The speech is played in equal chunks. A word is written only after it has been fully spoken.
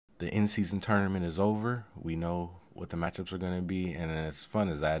the in-season tournament is over. We know what the matchups are going to be, and as fun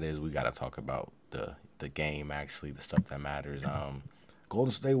as that is, we got to talk about the game actually, the stuff that matters.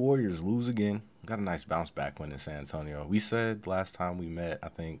 Golden State Warriors lose again. Got a nice bounce back win in San Antonio. We said last time we met, I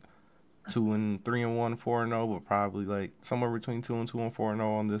think 2-3-1, 4-0, but probably like somewhere between 2-2 and 4-0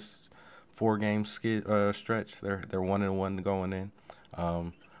 on this four-game stretch. They're 1-1 going in.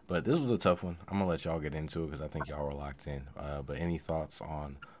 But this was a tough one. I'm gonna let y'all get into it because I think y'all were locked in. But any thoughts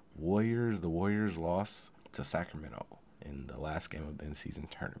on Warriors? The Warriors lost to Sacramento in the last game of the in-season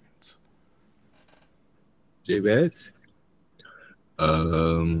tournament. JBadge?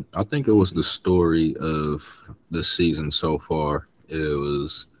 I think it was the story of the season so far. It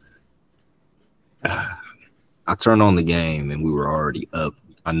was I turned on the game and we were already up.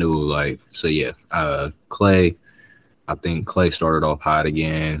 I knew Clay. I think Clay started off hot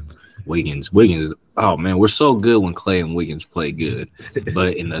again. Wiggins. Oh man, we're so good when Clay and Wiggins play good.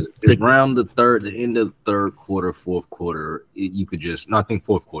 But in the end of the third quarter, fourth quarter, I think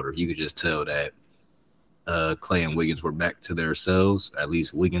fourth quarter, you could just tell that Clay and Wiggins were back to themselves. At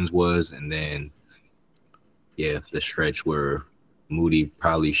least Wiggins was, and then the stretch where Moody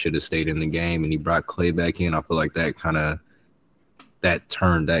probably should have stayed in the game and he brought Clay back in. I feel like that's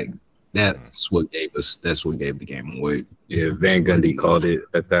what gave the game away. Yeah, Van Gundy called it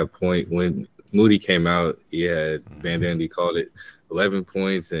at that point when Moody came out. Yeah, Van Gundy called it 11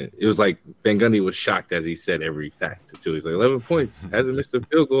 points, and it was like Van Gundy was shocked as he said every fact too. He's like 11 points, hasn't missed a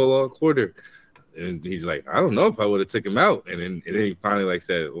field goal all quarter. And he's like, I don't know if I would have took him out. And then he finally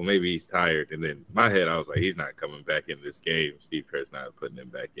said, well, maybe he's tired. And then in my head, I was like, he's not coming back in this game. Steve Kerr's not putting him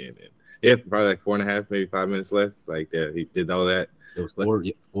back in. And probably like 4.5, maybe 5 minutes left. Like he did all that. It was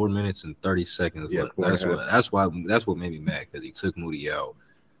 4 minutes and 30 seconds left. That's what made me mad, because he took Moody out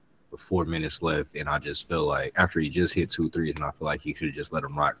with 4 minutes left, and I just feel like after he just hit 2 threes, and I feel like he could have just let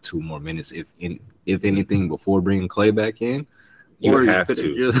him rock 2 more minutes, if anything, before bringing Clay back in. You have to.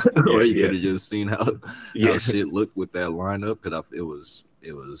 You could have just seen how shit looked with that lineup. Because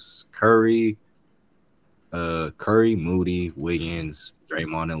it was Curry, Moody, Wiggins,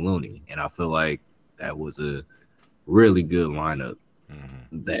 Draymond, and Looney, and I feel like that was a really good lineup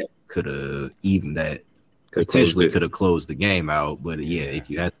that could have potentially could have closed the game out. But if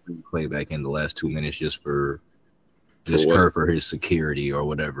you had to play back in the last 2 minutes just for Kerr for his security or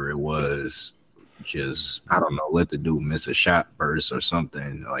whatever it was. Just, I don't know, let the dude miss a shot first or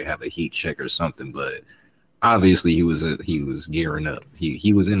something, like have a heat check or something. But obviously he was gearing up.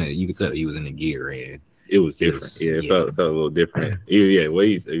 He was in it. You could tell he was in the gear, and it was different. It felt a little different. What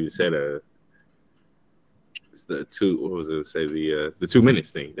you said, it's the 2. What was it? Say the 2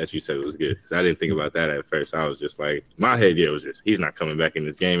 minutes thing that you said was good. So I didn't think about that at first. I was just like, my head, it was just he's not coming back in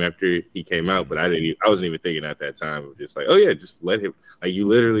this game after he came out. But I wasn't even thinking at that time of just like, oh yeah, just let him. Like you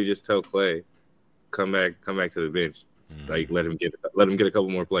literally just tell Clay, come back to the bench. Like let him get a couple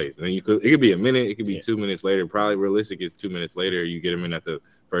more plays, and then it could be a minute, it could be 2 minutes later. Probably realistic is 2 minutes later. You get him in at the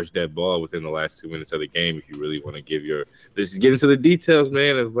first dead ball within the last 2 minutes of the game. If you really want to give this is getting into the details,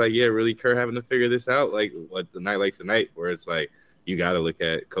 man. It's like really Kerr having to figure this out. Like what the night like tonight, where it's like you got to look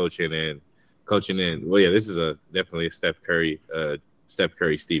at coaching in. Well, this is definitely a Steph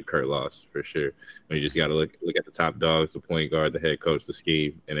Curry, Steve Kerr loss for sure. You just got to look at the top dogs, the point guard, the head coach, the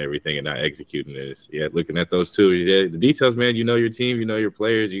scheme, and everything, and not executing this. Looking at those two, the details, man. You know your team, you know your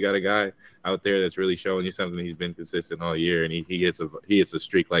players. You got a guy out there that's really showing you something. He's been consistent all year, and he hits a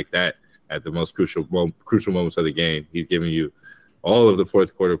streak like that at the most crucial moments of the game. He's giving you all of the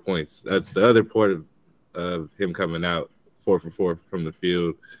fourth quarter points. That's the other part of him coming out 4 for 4 from the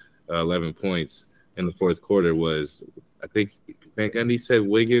field, 11 points in the fourth quarter was, I think Van Gundy said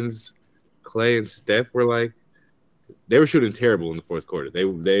Wiggins, Clay, and Steph were they were shooting terrible in the fourth quarter.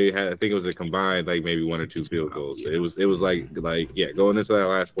 They had, I think it was a combined maybe 1 or 2 field goals. It was like going into that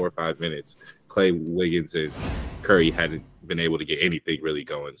last 4 or 5 minutes, Clay, Wiggins, and Curry hadn't been able to get anything really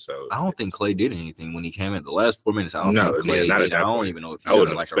going. So I don't think Clay did anything when he came in the last 4 minutes. I don't even know if he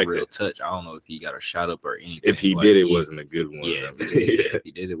got a real touch. I don't know if he got a shot up or anything. If he did, it wasn't a good one. If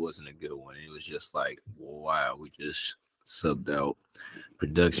he did, it wasn't a good one. It was just like, wow, we just subbed out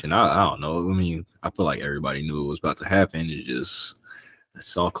production. I don't know. I mean, I feel like everybody knew it was about to happen. I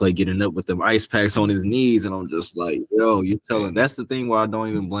saw Clay getting up with them ice packs on his knees, and I'm just like, yo, you're telling. That's the thing why I don't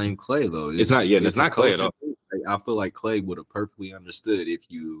even blame Clay though. It's not Clay at all. I feel like Clay would have perfectly understood if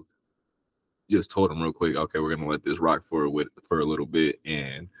you just told him real quick, okay, we're gonna let this rock for a little bit,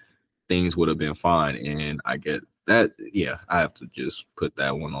 and things would have been fine. And I get that. Yeah, I have to just put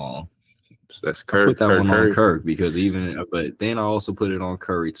that one on. So that's Kirk. On Kirk because but then I also put it on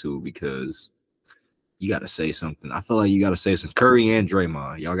Curry too, because you got to say something. I feel like you got to say something. Curry and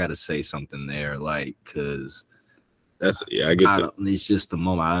Draymond, y'all got to say something there, like, because I get to. It's just the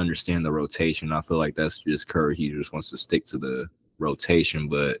moment. I understand the rotation. I feel like that's just Curry. He just wants to stick to the rotation,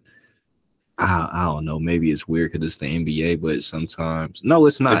 but I don't know. Maybe it's weird because it's the NBA, but sometimes no,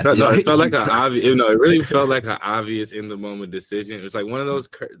 it's not. It felt like an obvious. It really felt like an obvious in the moment decision. It was like one of those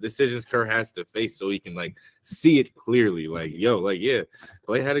decisions Kerr has to face so he can like see it clearly. Like, yo, like yeah,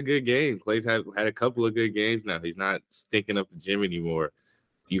 Klay had a good game. Klay's had a couple of good games now. He's not stinking up the gym anymore.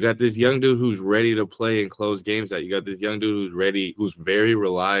 You got this young dude who's ready to play and close games out. You got this young dude who's ready, who's very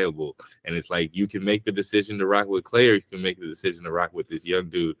reliable. And it's like you can make the decision to rock with Klay, or you can make the decision to rock with this young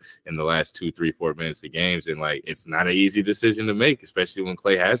dude in the last 2, 3, 4 minutes of games. And like it's not an easy decision to make, especially when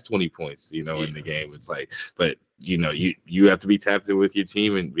Klay has 20 points, in the game. It's like, but you have to be tapped in with your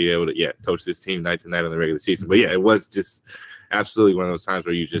team and be able to coach this team night to night on the regular season. But yeah, it was just absolutely one of those times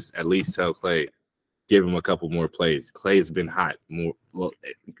where you just at least tell Klay, give him a couple more plays. Klay's been hot.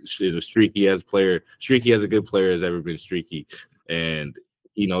 Is a streaky as a good player has ever been streaky, and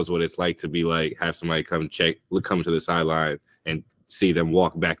he knows what it's like to be like have somebody come to the sideline and see them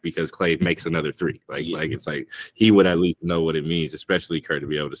walk back because Klay makes another three. Like it's like he would at least know what it means, especially Kerr, to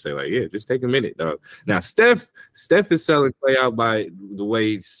be able to say like, yeah, just take a minute, dog. Now Steph is selling Klay out by the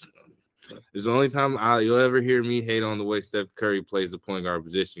way. It's the only time you'll ever hear me hate on the way Steph Curry plays the point guard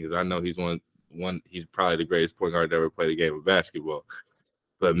position, because I know he's he's probably the greatest point guard to ever play the game of basketball.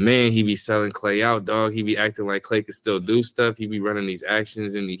 But man, he be selling Klay out, dog. He be acting like Klay could still do stuff. He be running these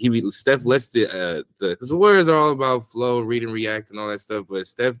actions, and Steph lets because the Warriors are all about flow, read and react, and all that stuff. But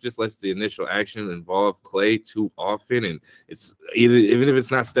Steph just lets the initial action involve Klay too often, and it's even if it's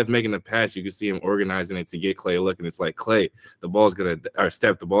not Steph making the pass, you can see him organizing it to get Klay a look, and it's like Steph, the ball's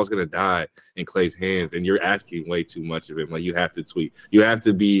gonna die in Klay's hands, and you're asking way too much of him. Like you have to tweak, you have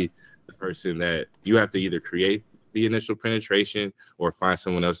to be the person that you have to either create the initial penetration or find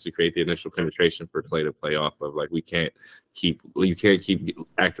someone else to create the initial penetration for Klay to play off of. Like you can't keep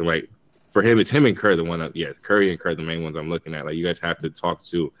acting like for him, it's him and Kerr Curry and Kerr the main ones I'm looking at. Like you guys have to talk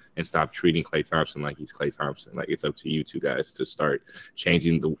to and stop treating Klay Thompson like he's Klay Thompson. Like it's up to you two guys to start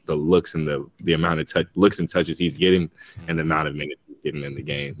changing the looks and the amount of looks and touches he's getting and the amount of minutes he's getting in the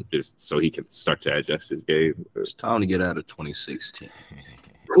game, just so he can start to adjust his game. It's time to get out of 2016.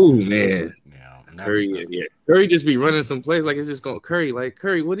 Oh man. Curry just be running some plays like it's just going Curry. Like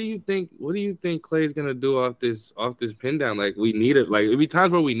Curry, what do you think Klay's gonna do off this pin down? Like we need it. Like it'd be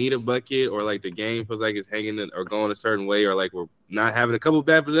times where we need a bucket, or like the game feels like it's hanging or going a certain way, or like we're not having a couple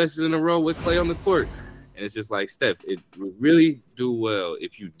bad possessions in a row with Klay on the court. And it's just like, Steph, it would really do well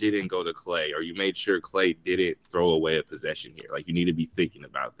if you didn't go to Klay, or you made sure Klay didn't throw away a possession here. Like you need to be thinking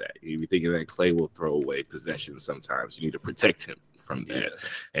about that. You need to be thinking that Klay will throw away possessions sometimes. You need to protect him from that.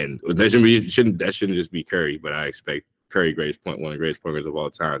 Yeah. And that shouldn't just be Curry, but I expect Curry, one of the greatest point guards of all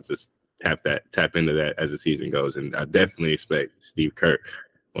time, to tap into that as the season goes. And I definitely expect Steve Kerr,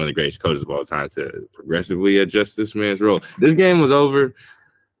 one of the greatest coaches of all time, to progressively adjust this man's role. This game was over.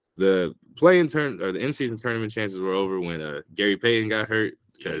 The the in-season tournament chances were over when Gary Payton got hurt,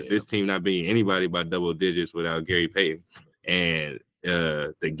 because this team not beating anybody by double digits without Gary Payton. And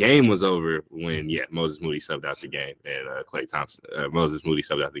the game was over when Moses Moody subbed out the game, and Klay Thompson. Moses Moody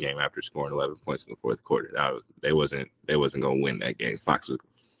subbed out the game after scoring 11 points in the fourth quarter. They wasn't going to win that game. Fox,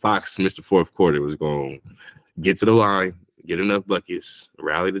 Mr. Fourth Quarter, was going to get to the line, get enough buckets,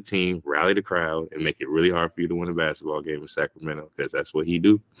 rally the team, rally the crowd, and make it really hard for you to win a basketball game in Sacramento, because that's what he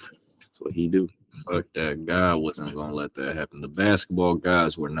do. That's what he do. Fuck that. God wasn't going to let that happen. The basketball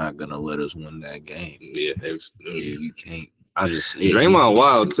guys were not going to let us win that game. Yeah, you can't. Draymond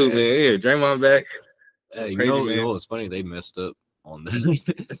wild too, man. Yeah, Draymond back. You know it's funny, they messed up on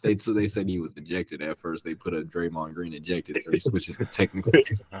that. they said he was ejected at first. They put a Draymond Green ejected, so they switched it to technical.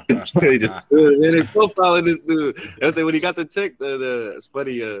 They just stood in and profiling this dude. I say when he got the tech, it's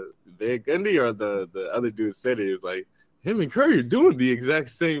funny, Van Gundy or the other dude said it was like, him and Curry are doing the exact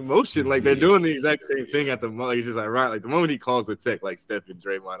same motion. Like they're doing the exact same thing at the moment. It's just like, right, like the moment he calls the tech, like Steph and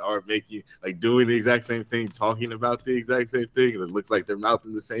Draymond are making, like doing the exact same thing, talking about the exact same thing. And it looks like they're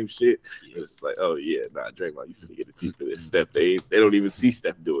mouthing the same shit. It's like, oh yeah, nah, Draymond, you finna get a T for this. Steph, they don't even see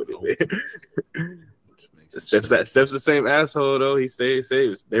Steph doing it, man. Steph's the same asshole though. He says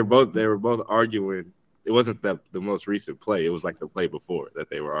they were both arguing. It wasn't the most recent play. It was like the play before that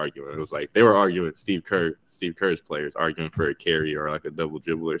they were arguing. It was like they were arguing, Steve Kerr's players arguing for a carry or like a double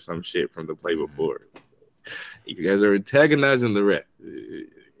dribble or some shit from the play before. You guys are antagonizing the ref.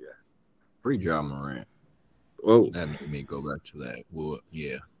 Free Ja Morant. Well, that made me go back to that. Well,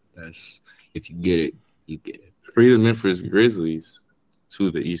 yeah, that's if you get it, you get it. Free the Memphis Grizzlies to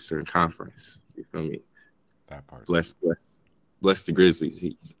the Eastern Conference. You feel me? That part. Bless the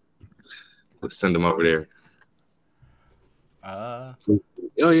Grizzlies. Let's send them over there. Oh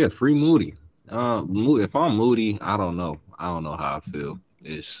yeah, free Moody. If I'm Moody, I don't know. I don't know how I feel.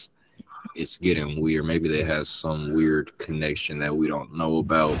 It's getting weird. Maybe they have some weird connection that we don't know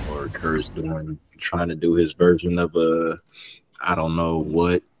about, or Kerr's trying to do his version of I don't know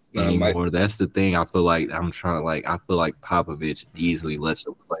what anymore. That's the thing. I feel like I feel like Popovich easily lets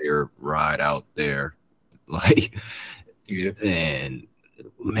a player ride out there. Like, yeah. And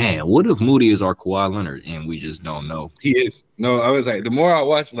man, what if Moody is our Kawhi Leonard and we just don't know? He is. No, I was like, the more I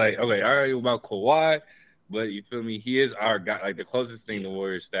watch, like, okay, I argue about Kawhi, but you feel me? He is our guy, like the closest thing the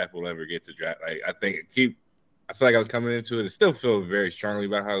Warriors staff will ever get to draft. Like, I feel like I was coming into it and still feel very strongly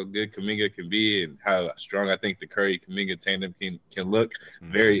about how good Kuminga can be and how strong I think the Curry Kuminga tandem can look.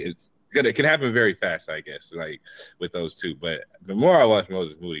 It can happen very fast, I guess, like with those two. But the more I watch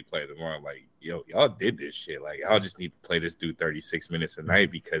Moses Moody play, the more I'm like, yo, y'all did this shit. Like, y'all just need to play this dude 36 minutes a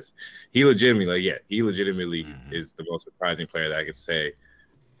night because he legitimately is the most surprising player that I could say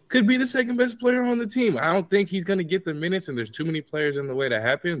could be the second best player on the team. I don't think he's going to get the minutes, and there's too many players in the way to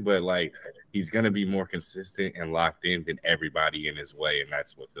happen, but like he's going to be more consistent and locked in than everybody in his way, and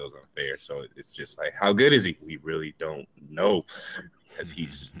that's what feels unfair. So it's just like, how good is he? We really don't know.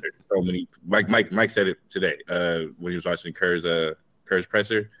 Because there's so many. Mike said it today when he was watching Kerr's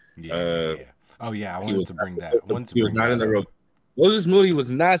presser. Yeah. Oh yeah, I wanted to bring that. He was not in the rotation. Moses Moody was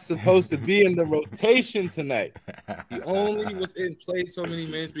not supposed to be in the rotation tonight. He only was played so many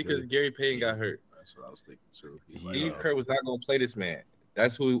minutes because Gary Payton got hurt. That's what I was thinking too. Steve Kerr was not going to play this man.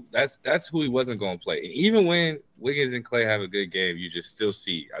 That's who he wasn't going to play. And even when Wiggins and Clay have a good game, you just still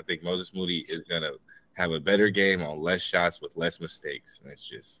see. I think Moses Moody is going to have a better game on less shots with less mistakes. And it's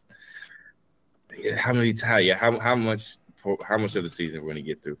just how much of the season we're going to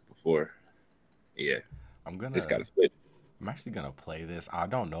get through before. Yeah, it's got to flip. I'm actually going to play this. I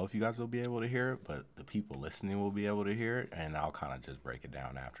don't know if you guys will be able to hear it, but the people listening will be able to hear it, and I'll kind of just break it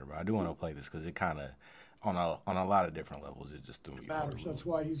down after. But I do want to play this because it kind of, on a lot of different levels, it just threw me for a loop. That's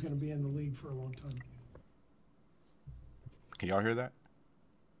why he's going to be in the league for a long time. Can y'all hear that?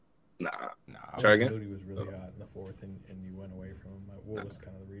 Nah. Try again. Moody was really hot in the fourth, and you went away from him. What was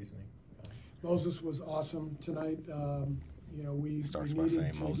kind of the reasoning? Moses was awesome tonight. We needed to get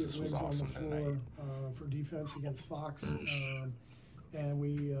wins on the floor for defense against Fox, and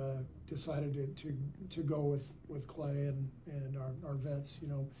we decided to go with Clay and our vets.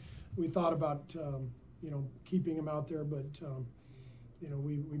 We thought about keeping him out there, but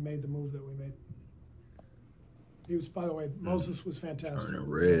we made the move that we made. He was, by the way, Moses was fantastic.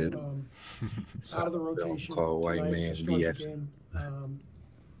 Red. Out of the rotation. Call white man BS.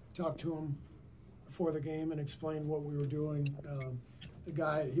 Talked to him before the game and explained what we were doing. The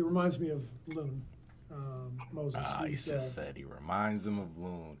guy, he reminds me of Loon. Moses. He just said he reminds him of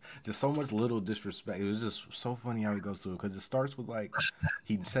Loon. Just so much little disrespect. It was just so funny how he goes through it because it starts with like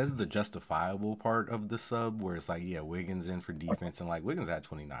he says the justifiable part of the sub where it's like, yeah, Wiggins in for defense, and like Wiggins had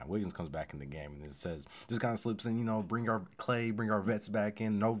 29. Wiggins comes back in the game and it says just kind of slips in, bring our vets back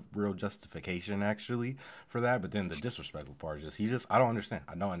in. No real justification actually for that. But then the disrespectful part is I don't understand.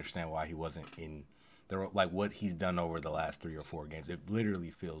 I don't understand why he wasn't in there. Like what he's done over the last 3 or 4 games. It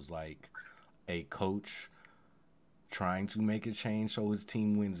literally feels like a coach trying to make a change so his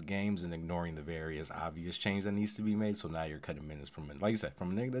team wins games and ignoring the various obvious change that needs to be made. So now you're cutting minutes from it, like you said,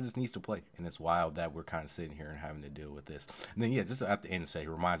 from a nigga that just needs to play. And it's wild that we're kind of sitting here and having to deal with this. And then, yeah, just at the end, he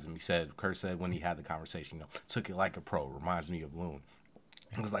reminds him, Kerr said when he had the conversation, took it like a pro, reminds me of Loon.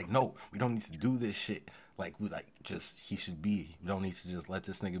 It was like, no, we don't need to do this shit. He should be. We don't need to just let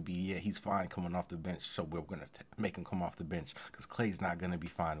this nigga be. Yeah, he's fine coming off the bench, so we're going to make him come off the bench because Clay's not going to be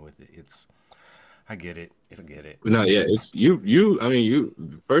fine with it. I get it. No, yeah, it's you. I mean,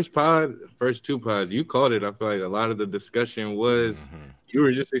 you first 2 pods, you called it. I feel like a lot of the discussion was you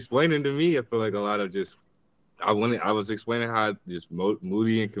were just explaining to me. I feel like a lot of I was explaining how just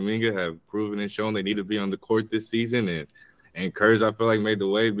Moody and Kuminga have proven and shown they need to be on the court this season, and Kurz, I feel like made the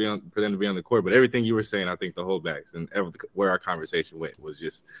way for them to be on the court. But everything you were saying, I think the holdbacks and where our conversation went was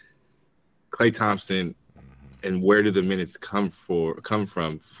just Klay Thompson. And where do the minutes come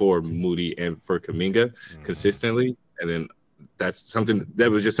from for Moody and for Kuminga consistently? And then that's something that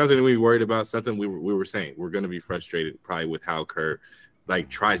was just something we worried about. Something we were saying we're going to be frustrated probably with how Kerr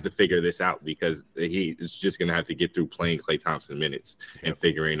tries to figure this out because he is just going to have to get through playing Klay Thompson minutes and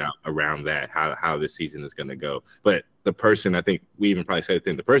figuring out around that how this season is going to go. But the person, I think we even probably said it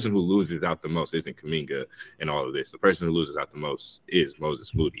then, the person who loses out the most isn't Kuminga in all of this. The person who loses out the most is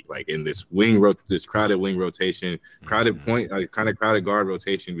Moses Moody. Like in this this crowded wing rotation, crowded point, kind of crowded guard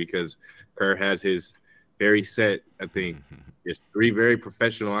rotation because Kerr has his very set. I think it's 3 very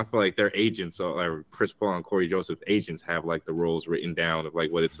professional. I feel like their agents, like Chris Paul and Corey Joseph's agents, have like the roles written down of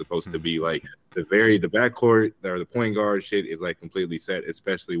like what it's supposed to be. Like the backcourt or the point guard shit is like completely set,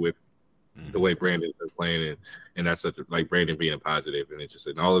 especially with the way Brandon's been playing, and that's such like Brandon being a positive, and it's just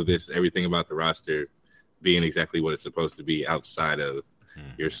and all of this, everything about the roster being exactly what it's supposed to be outside of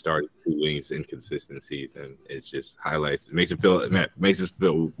your starting 2 wings inconsistencies, and it's just highlights. It makes us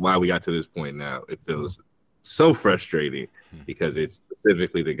feel why we got to this point now. It feels so frustrating because it's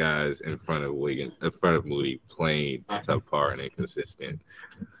specifically the guys in front of Wiggins, in front of Moody, playing subpar and inconsistent.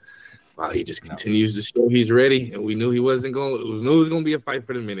 Wow, he just continues to show he's ready, and we knew he wasn't going. It was going to be a fight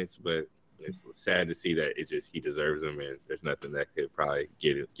for the minutes, but it's sad to see that he deserves them, and there's nothing that could probably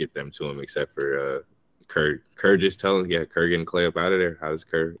get them to him except for Kerr. Kerr just telling, Kerr getting Clay up out of there. How does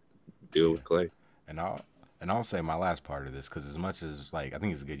Kerr deal with Clay? And I'll say my last part of this, because as much as like I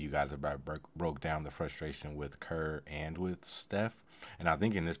think it's good you guys have broke down the frustration with Kerr and with Steph, and I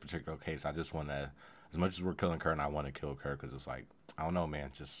think in this particular case I just want to, as much as we're killing Kerr, and I want to kill Kerr because it's like I don't know,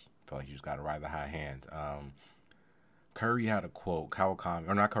 man, just feel like you just got to ride the high hand. Curry had a quote, Kawakami,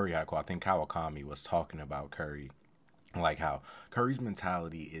 or not Curry had a quote, I think Kawakami was talking about Curry, like how Curry's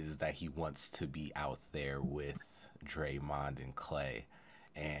mentality is that he wants to be out there with Draymond and Clay,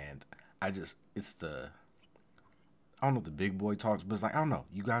 and it's the, I don't know, the big boy talks, but it's like, I don't know,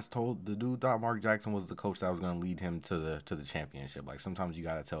 you guys told, the dude thought Mark Jackson was the coach that was going to lead him to the championship. Like sometimes you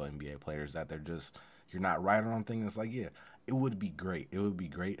got to tell NBA players that you're not right on things. It's like, yeah, it would be great. It would be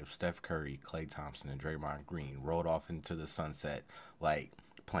great if Steph Curry, Klay Thompson, and Draymond Green rolled off into the sunset, like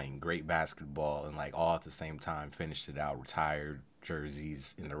playing great basketball and like all at the same time, finished it out, retired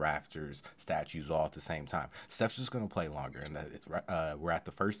jerseys in the rafters, statues all at the same time. Steph's just going to play longer. And we're at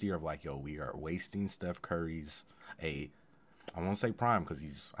the first year of like, we are wasting Steph Curry's I won't say prime because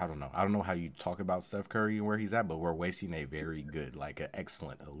I don't know how you talk about Steph Curry and where he's at, but we're wasting a very good, like an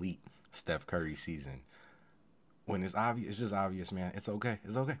excellent, elite Steph Curry season. When it's obvious, it's just obvious, man. It's okay.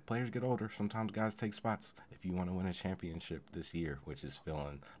 Players get older. Sometimes guys take spots. If you want to win a championship this year, which is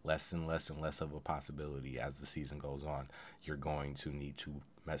feeling less and less and less of a possibility as the season goes on, you're going to need to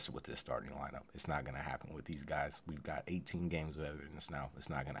mess with this starting lineup. It's not going to happen with these guys. We've got 18 games of evidence now. It's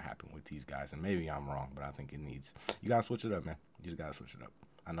not going to happen with these guys. And maybe I'm wrong, but I think it needs. You got to switch it up, man. You just got to switch it up.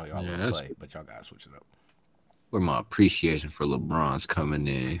 I know y'all love play, but y'all got to switch it up. Where my appreciation for LeBron's coming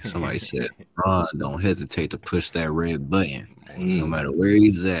in. Somebody said, LeBron, don't hesitate to push that red button. No matter where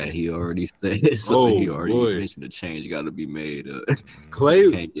he's at, he already said so. He already mentioned the change got to be made. Clay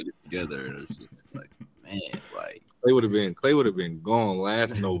can't get it together. It's just like, man, like Clay would have been gone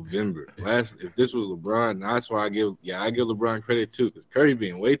last November. If this was LeBron, that's why I give LeBron credit too, because Curry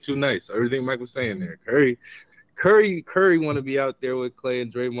being way too nice. Everything Mike was saying there, Curry want to be out there with Clay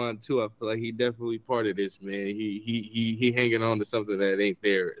and Draymond too. I feel like he definitely part of this, man. He hanging on to something that ain't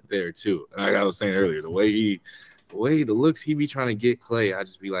there too. Like I was saying earlier, the looks he be trying to get Clay, I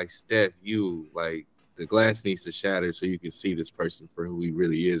just be like, Steph, you like the glass needs to shatter so you can see this person for who he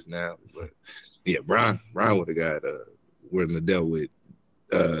really is now. But yeah, Brian would have got wouldn't have dealt with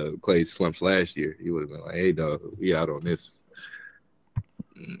Clay's slumps last year. He would have been like, hey dog, we out on this.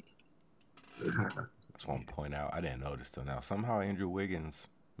 Just want to point out, I didn't notice till now. Somehow Andrew Wiggins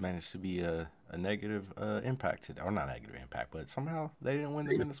managed to be a negative impact today, or not negative impact, but somehow they didn't win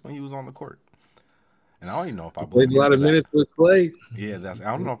the minutes when he was on the court. And I don't even know if I blame him. A lot of minutes with Clay. Yeah,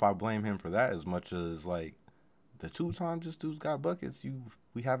 I don't know if I blame him for that as much as like the 2 times this dude's got buckets,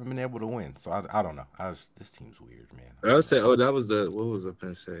 we haven't been able to win. So I don't know. This team's weird, man. I would say, that was what was I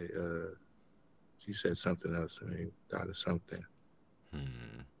gonna say? She said something else. I mean, thought of something.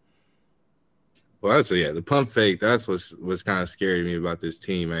 Well, the pump fake. That's what's kind of scaring me about this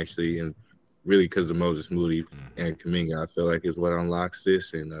team, actually, and really because of Moses Moody and Kuminga, I feel like is what unlocks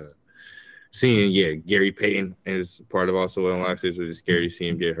this. And seeing, Gary Payton is part of also what unlocks this, which is scary to see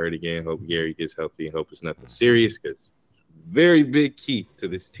him get hurt again. Hope Gary gets healthy and hope it's nothing serious because very big key to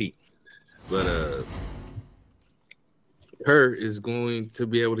this team. But Kerr is going to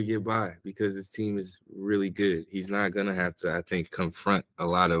be able to get by because this team is really good. He's not going to have to, I think, confront a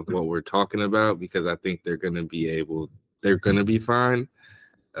lot of what we're talking about because I think they're going to be fine.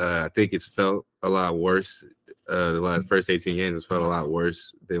 I think it's felt a lot worse. The first 18 games has felt a lot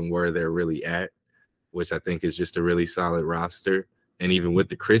worse than where they're really at, which I think is just a really solid roster. And even with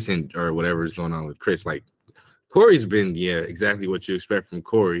the Chris or whatever is going on with Chris, like Corey's been, exactly what you expect from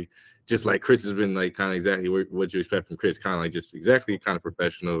Corey. Just like Chris has been like kind of exactly what you expect from Chris, kind of like just exactly kind of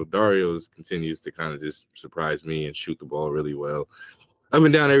professional. Dario's continues to kind of just surprise me and shoot the ball really well. Up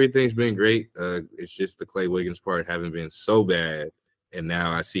and down, everything's been great. It's just the Clay Wiggins part haven't been so bad And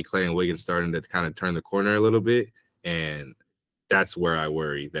now I see Clay and Wiggins starting to kind of turn the corner a little bit. And that's where I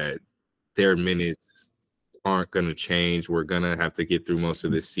worry that their minutes aren't going to change. We're going to have to get through most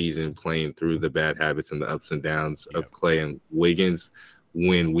of this season playing through the bad habits and the ups and downs of Clay and Wiggins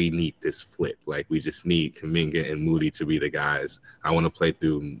when we need this flip. Like, we just need Kuminga and Moody to be the guys. I want to play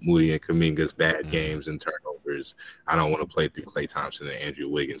through Moody and Kuminga's bad games and turnovers. I don't want to play through Klay Thompson and Andrew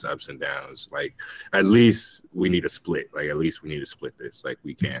Wiggins' ups and downs. Like, at least we need a split. Like, at least we need to split this. Like,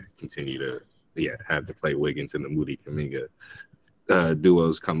 we can't continue to, have to play Wiggins and the Moody Kuminga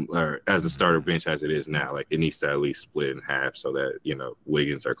duos come or as a starter bench as it is now. Like, it needs to at least split in half so that,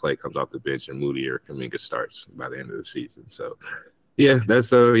 Wiggins or Klay comes off the bench and Moody or Kuminga starts by the end of the season. So, yeah,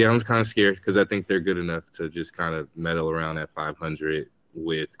 that's I'm kind of scared because I think they're good enough to just kind of meddle around at 500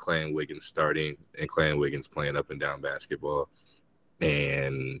 with Klay and Wiggins starting and Klay and Wiggins playing up and down basketball.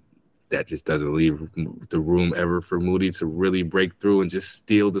 And that just doesn't leave the room ever for Moody to really break through and just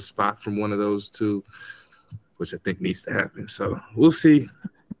steal the spot from one of those two, which I think needs to happen. So we'll see.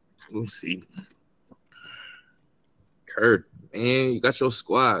 We'll see. Kerr, man, you got your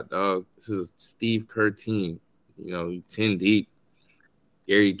squad, dog. This is a Steve Kerr team. 10 deep.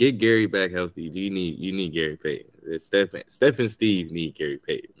 Gary, get Gary back healthy. You need Gary Payton. Steph and Steve need Gary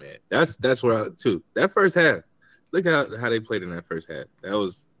Payton, man. That's where too. That first half, look how they played in that first half. That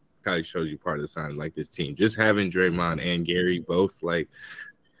was probably shows you part of the sign like this team. Just having Draymond and Gary both like,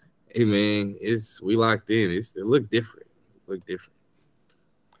 hey man, we locked in. It looked different.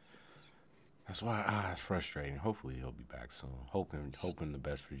 That's why it's frustrating. Hopefully he'll be back soon. Hoping the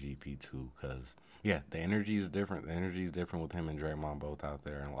best for GP too, because the energy is different. The energy is different with him and Draymond both out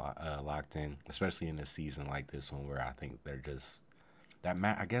there and locked in, especially in a season like this one where I think they're just that.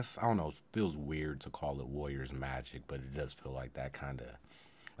 I guess I don't know. It feels weird to call it Warriors magic, but it does feel like that kind of.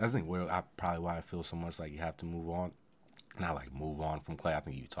 I think probably why I feel so much like you have to move on. Not like move on from Klay. I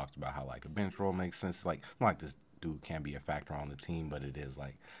think you talked about how like a bench role makes sense. Like this dude can be a factor on the team, but it is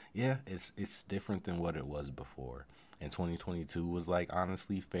like, it's different than what it was before. And 2022 was like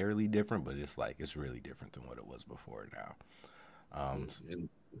honestly fairly different, but it's like it's really different than what it was before now.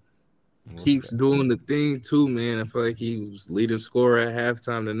 Keeps doing the thing too, man. I feel like he was leading scorer at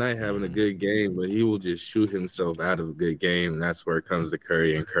halftime tonight, having a good game, but he will just shoot himself out of a good game, and that's where it comes to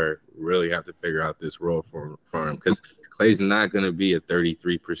Curry and Kerr. Really have to figure out this role for him because Klay's not going to be a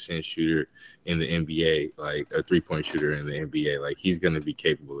 33% shooter in the NBA, like a three-point shooter in the NBA. Like, he's going to be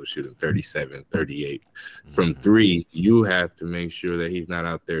capable of shooting 37, 38. From three, you have to make sure that he's not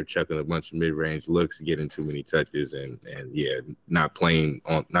out there chucking a bunch of mid-range looks, getting too many touches, and not playing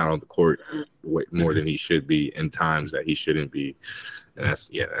not on the court more than he should be in times that he shouldn't be. And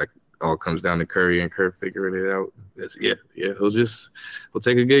that all comes down to Curry and Kerr figuring it out. He'll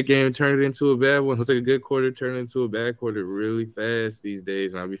take a good game and turn it into a bad one. He'll take a good quarter, turn it into a bad quarter really fast these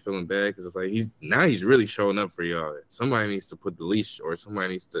days, and I'll be feeling bad because it's like he's really showing up for y'all. Somebody needs to put the leash, or somebody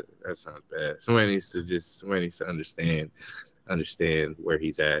needs to. That sounds bad. Somebody needs to understand where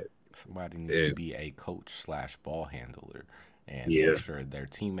he's at. Somebody needs to be a coach / ball handler and make sure their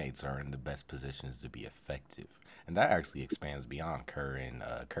teammates are in the best positions to be effective. And that actually expands beyond Kerr and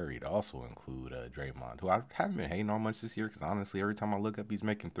Curry to also include Draymond, who I haven't been hating on much this year because honestly, every time I look up, he's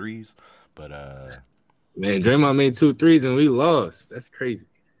making threes. But man, Draymond made 2 threes and we lost. That's crazy.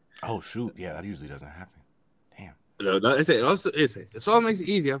 Oh shoot, yeah, that usually doesn't happen. Damn. No, it all makes it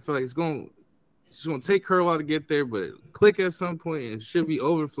easy. I feel like it's gonna take Kerr a while to get there, but it click at some point and it should be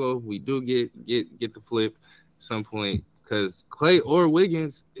overflow if we do get the flip at some point. Because Klay or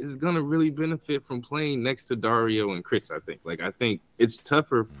Wiggins is going to really benefit from playing next to Dario and Chris, I think. Like, I think it's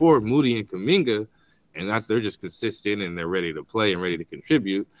tougher for Moody and Kuminga, and they're just consistent and they're ready to play and ready to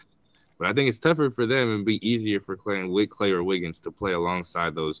contribute. But I think it's tougher for them and be easier for Klay or Wiggins to play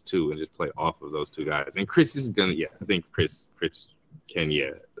alongside those two and just play off of those two guys. And Chris is going to, I think Chris can,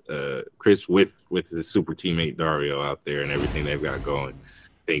 Chris with his super teammate Dario out there and everything they've got going.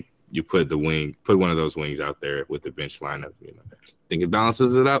 I think you put one of those wings out there with the bench lineup. I think it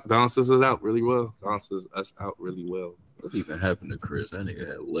balances us out really well. What even happened to Chris? That nigga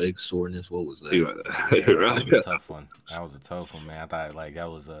had leg soreness. What was that? That was a tough one. That was a tough one, man. I thought like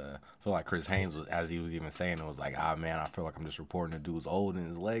that was I feel like Chris Haynes was, as he was even saying, it was like, man, I feel like I'm just reporting the dude's old and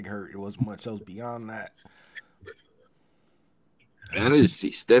his leg hurt. It wasn't much else beyond that. I need to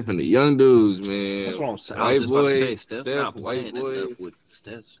see Steph and the young dudes, man. That's what I'm saying. White boy, Steph's not playing enough with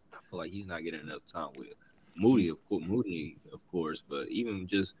Steph. I feel like he's not getting enough time with Moody, of course, but even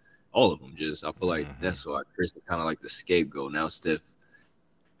just all of them. I feel like that's why Chris is kind of like the scapegoat. Now Steph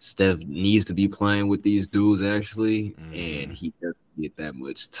needs to be playing with these dudes actually, and he doesn't get that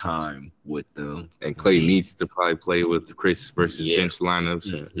much time with them. And Clay needs to probably play with Chris versus bench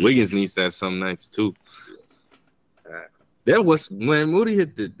lineups. And Wiggins needs to have some nights too. That was when Moody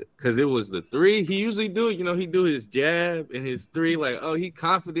hit because it was the three. He usually do it. You know, he do his jab and his three. Like, oh, he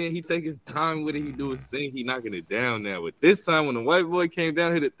confident. He take his time with it. He do his thing. He knocking it down now. But this time when the white boy came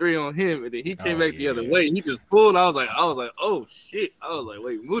down, hit a three on him, and then he came back the other way. He just pulled. I was like, oh shit. I was like,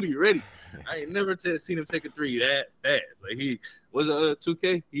 wait, Moody ready? I ain't never seen him take a three that fast. Like he was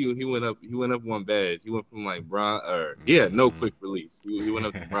 2K. He went up. He went up one badge. He went from like bronze or no quick release. He went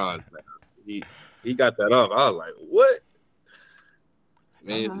up to bronze. He got that off. I was like, what?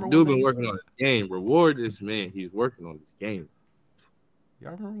 Man, dude been working on his game. Reward this man. He's working on his game.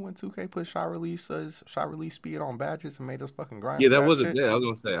 Y'all remember when 2K put shot release speed on badges and made us fucking grind? Yeah, that wasn't bad. I was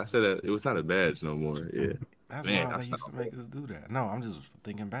gonna say. I said that it was not a badge no more. Yeah, that's why they used to make us do that. No, I'm just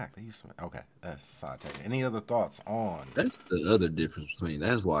thinking back. They used to. Okay, that's side take. Any other thoughts on? That's the other difference between.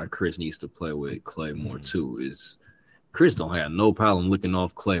 That's why Chris needs to play with Clay more too. Is Chris don't have no problem looking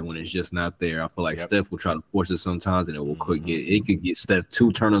off Clay when it's just not there. I feel like Steph will try to force it sometimes, and it could get Steph two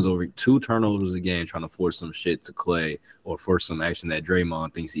turnovers a game trying to force some shit to Clay or force some action that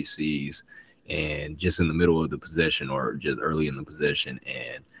Draymond thinks he sees, and just in the middle of the possession or just early in the possession.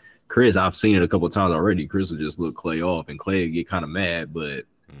 And Chris, I've seen it a couple of times already. Chris will just look Clay off, and Clay will get kind of mad, but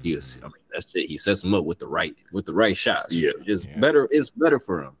that's shit. He sets him up with the right shots. Yeah, better. It's better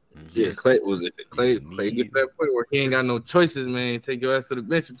for him. Yeah, Clay get to that point where he ain't got no choices, man. Take your ass to the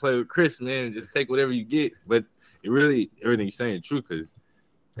bench and play with Chris, man, and just take whatever you get. But it really, everything you're saying is true, because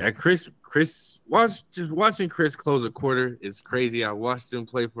watching Chris close a quarter is crazy. I watched him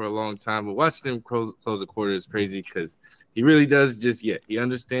play for a long time, but watching him close a quarter is crazy because he really does he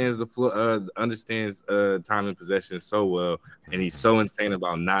understands the flow, understands time and possession so well, and he's so insane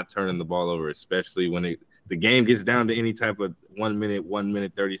about not turning the ball over, especially when the game gets down to any type of 1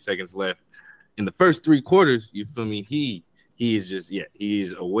 minute 30 seconds left. In the first 3 quarters, you feel me? He is just he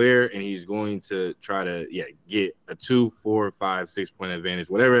is aware, and he's going to try to get a 2, 4, 5, 6 point advantage,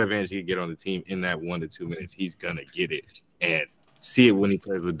 whatever advantage he can get on the team in that 1 to 2 minutes. He's gonna get it, and see it when he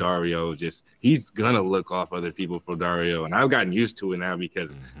plays with Dario. Just he's gonna look off other people for Dario, and I've gotten used to it now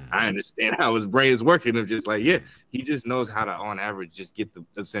because I understand how his brain is working. Of just like he just knows how to on average just get the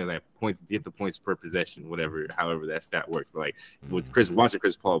points per possession, however that stat works. But like with watching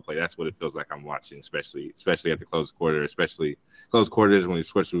Chris Paul play, that's what it feels like I'm watching, especially at the close quarter, especially close quarters when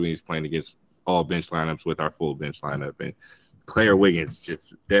he's playing against all bench lineups with our full bench lineup. And Clay Wiggins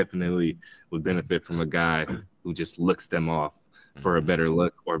just definitely would benefit from a guy who just looks them off for a better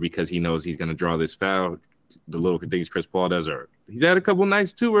look, or because he knows he's going to draw this foul. The little things Chris Paul does, or he's had a couple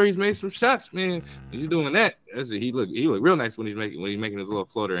nights too where he's made some shots, man. He's doing that. He look real nice when he's making his little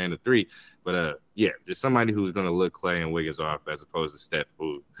floater and a three. But just somebody who's going to look Clay and Wiggins off as opposed to Steph,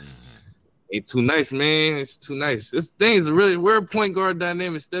 who ain't too nice, man. It's too nice. This thing is we're a point guard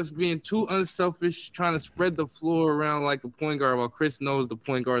dynamic. Steph's being too unselfish, trying to spread the floor around like the point guard, while Chris knows the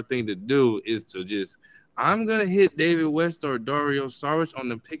point guard thing to do is to just, I'm going to hit David West or Dario Saric on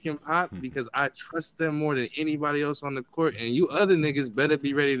the pick and pop because I trust them more than anybody else on the court. And you other niggas better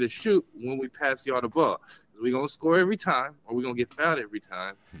be ready to shoot when we pass y'all the ball. We're going to score every time, or we're going to get fouled every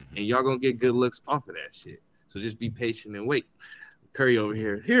time. And y'all going to get good looks off of that shit. So just be patient and wait. Curry over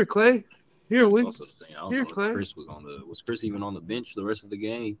here. Here, Clay. Here, Wiggins. Here, Clay. Chris was Chris even on the bench the rest of the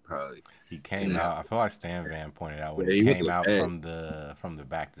game? He came out. I feel like Stan Van pointed out when he came out from the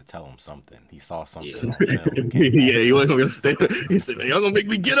back to tell him something. He saw something on film. He wasn't gonna stay. He said, "Man, y'all gonna make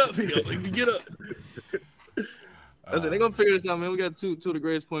me get up. Y'all make me get up." I said, "They gonna figure this out, man. We got two of the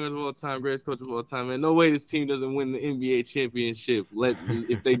greatest pointers of all time, greatest coaches of all time, man. No way this team doesn't win the N.B.H championship.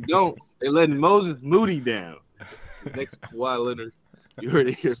 If they don't, they letting Moses Moody down. Next Kawhi Leonard." You heard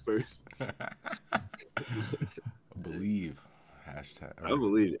it here first. Believe. Hashtag. I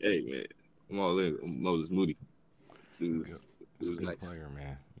believe it. Hey, man. I'm all in. Moses Moody. He was a nice good player,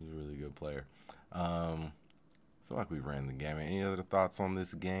 man. He's a really good player. I feel like we ran the gamut. Any other thoughts on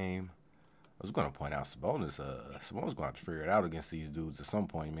this game? I was going to point out Sabonis. Sabonis going to have to figure it out against these dudes at some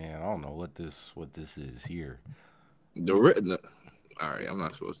point, man. I don't know what this is here. All right, I'm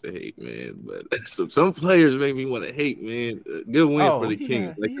not supposed to hate, man, but some players make me want to hate, man. Good win for the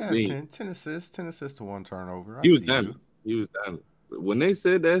Kings. He had 10 assists to 1 turnover. He was done. When they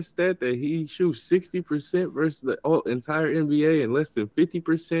said that stat that he shoots 60% versus the entire NBA and less than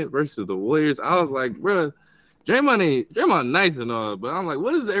 50% versus the Warriors, I was like, bro, Draymond nice and all, but I'm like,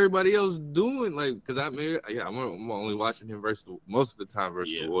 what is everybody else doing? Like, because I'm only watching him most of the time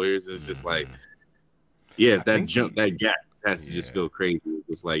versus the Warriors. And it's just like, that gap has to just feel crazy.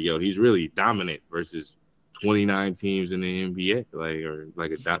 It's like, yo, he's really dominant versus 29 teams in the NBA, or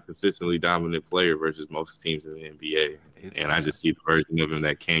a consistently dominant player versus most teams in the NBA. And I just see the version of him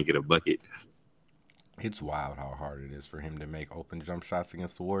that can get a bucket. It's wild how hard it is for him to make open jump shots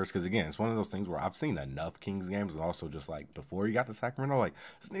against the Warriors. Because, again, it's one of those things where I've seen enough Kings games, and also just, like, before he got to Sacramento, like,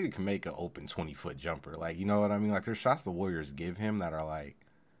 this nigga can make an open 20-foot jumper. Like, you know what I mean? Like, there's shots the Warriors give him that are, like,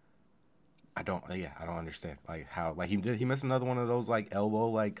 I don't understand. Like, how, like, he missed another one of those, like, elbow,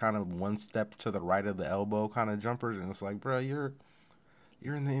 like, kind of one step to the right of the elbow kind of jumpers. And it's like, bro, you're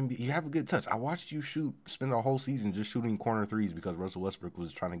in the NBA. You have a good touch. I watched you spend a whole season just shooting corner threes because Russell Westbrook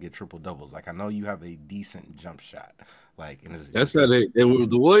was trying to get triple doubles. Like, I know you have a decent jump shot. Like, and that's how the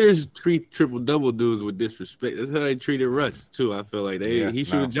Warriors treat triple double dudes with disrespect. That's how they treated Russ too. I feel like he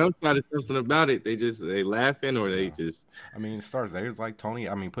should have jump shot or something about it. They laughing or they just. I mean, it starts there. Like Tony.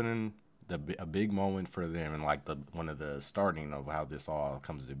 I mean, put in a big moment for them, and like one of the starting of how this all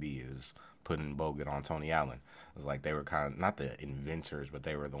comes to be is putting Bogut on Tony Allen. It was like they were kind of not the inventors, but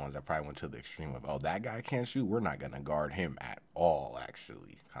they were the ones that probably went to the extreme of, oh, that guy can't shoot, we're not gonna guard him at all,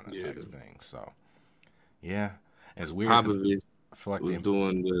 actually, kind of type of thing. So yeah, it's weird. Popovich was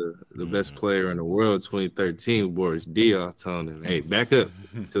doing the best player in the world 2013. Boris Diaw telling him, hey, back up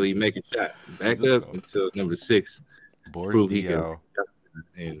until he make a shot. Back up until number 6. Boris Diaw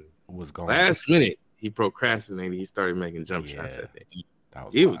and was going last minute. He procrastinated. He started making jump shots at the end. That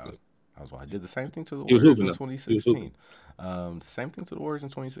was wild. I did the same thing to the Warriors in 2016. The same thing to the Warriors in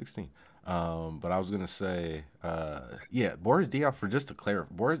 2016. But I was gonna say, Boris Diaw, for just to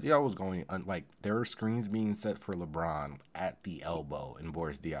clarify, Boris Diaw was going like there were screens being set for LeBron at the elbow, and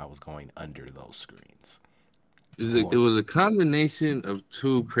Boris Diaw was going under those screens. It was a combination of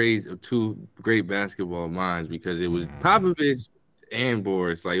two great basketball minds, because it was Popovich and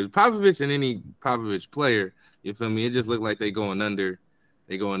Boris. Like, it was Popovich and any Popovich player. You feel me? It just looked like they going under,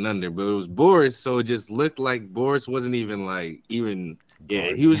 but it was Boris, so it just looked like Boris wasn't even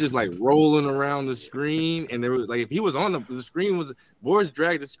he was just like rolling around the screen, and there was like, if he was on the screen, Boris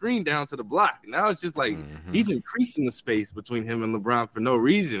dragged the screen down to the block. Now it's just like he's increasing the space between him and LeBron for no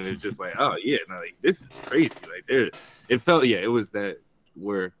reason. It's just like, oh yeah, no, like, this is crazy. Like, it felt, it was that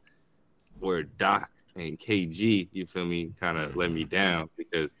where Doc and KG, you feel me, kind of let me down,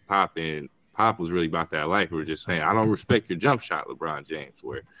 because Pop was really about that life. We were just saying, I don't respect your jump shot, LeBron James.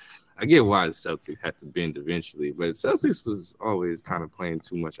 Where I get why the Celtics had to bend eventually, but Celtics was always kind of playing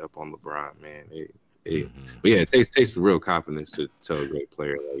too much up on LeBron, man. But yeah, it takes the real confidence to tell a great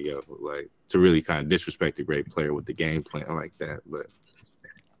player, like, to really kind of disrespect a great player with the game plan like that. But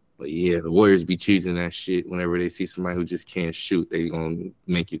yeah, the Warriors be choosing that shit whenever they see somebody who just can't shoot. They gonna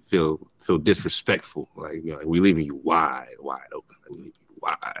make you feel disrespectful. Like, we leaving you wide open. We leave you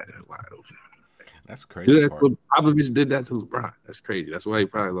wide open. That's crazy. Popovich did that to LeBron. That's crazy. That's why he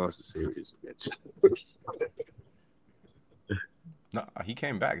probably lost the series. No, he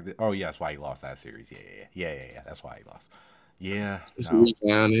came back. Oh yeah, that's why he lost that series. Yeah. That's why he lost. Yeah, it's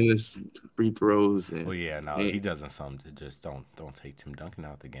rebound in his free throws. He doesn't. Just don't take Tim Duncan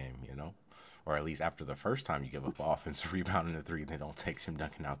out the game, or at least after the first time you give up offensive rebound in the 3, they don't take Tim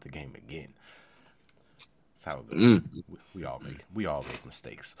Duncan out the game again. That's how it goes. We all make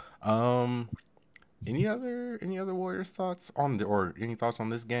mistakes. Any other Warriors thoughts or any thoughts on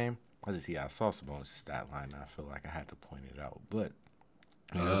this game? I saw Sabonis' stat line, and I feel like I had to point it out, but.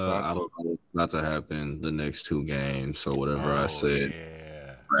 I don't know what's about to happen the next 2 games. So whatever I said,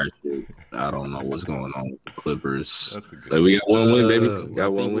 I don't know what's going on with the Clippers. That's a good we got one win, baby. We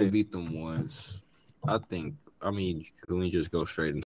got one win. We beat them once. I mean, can we just go straight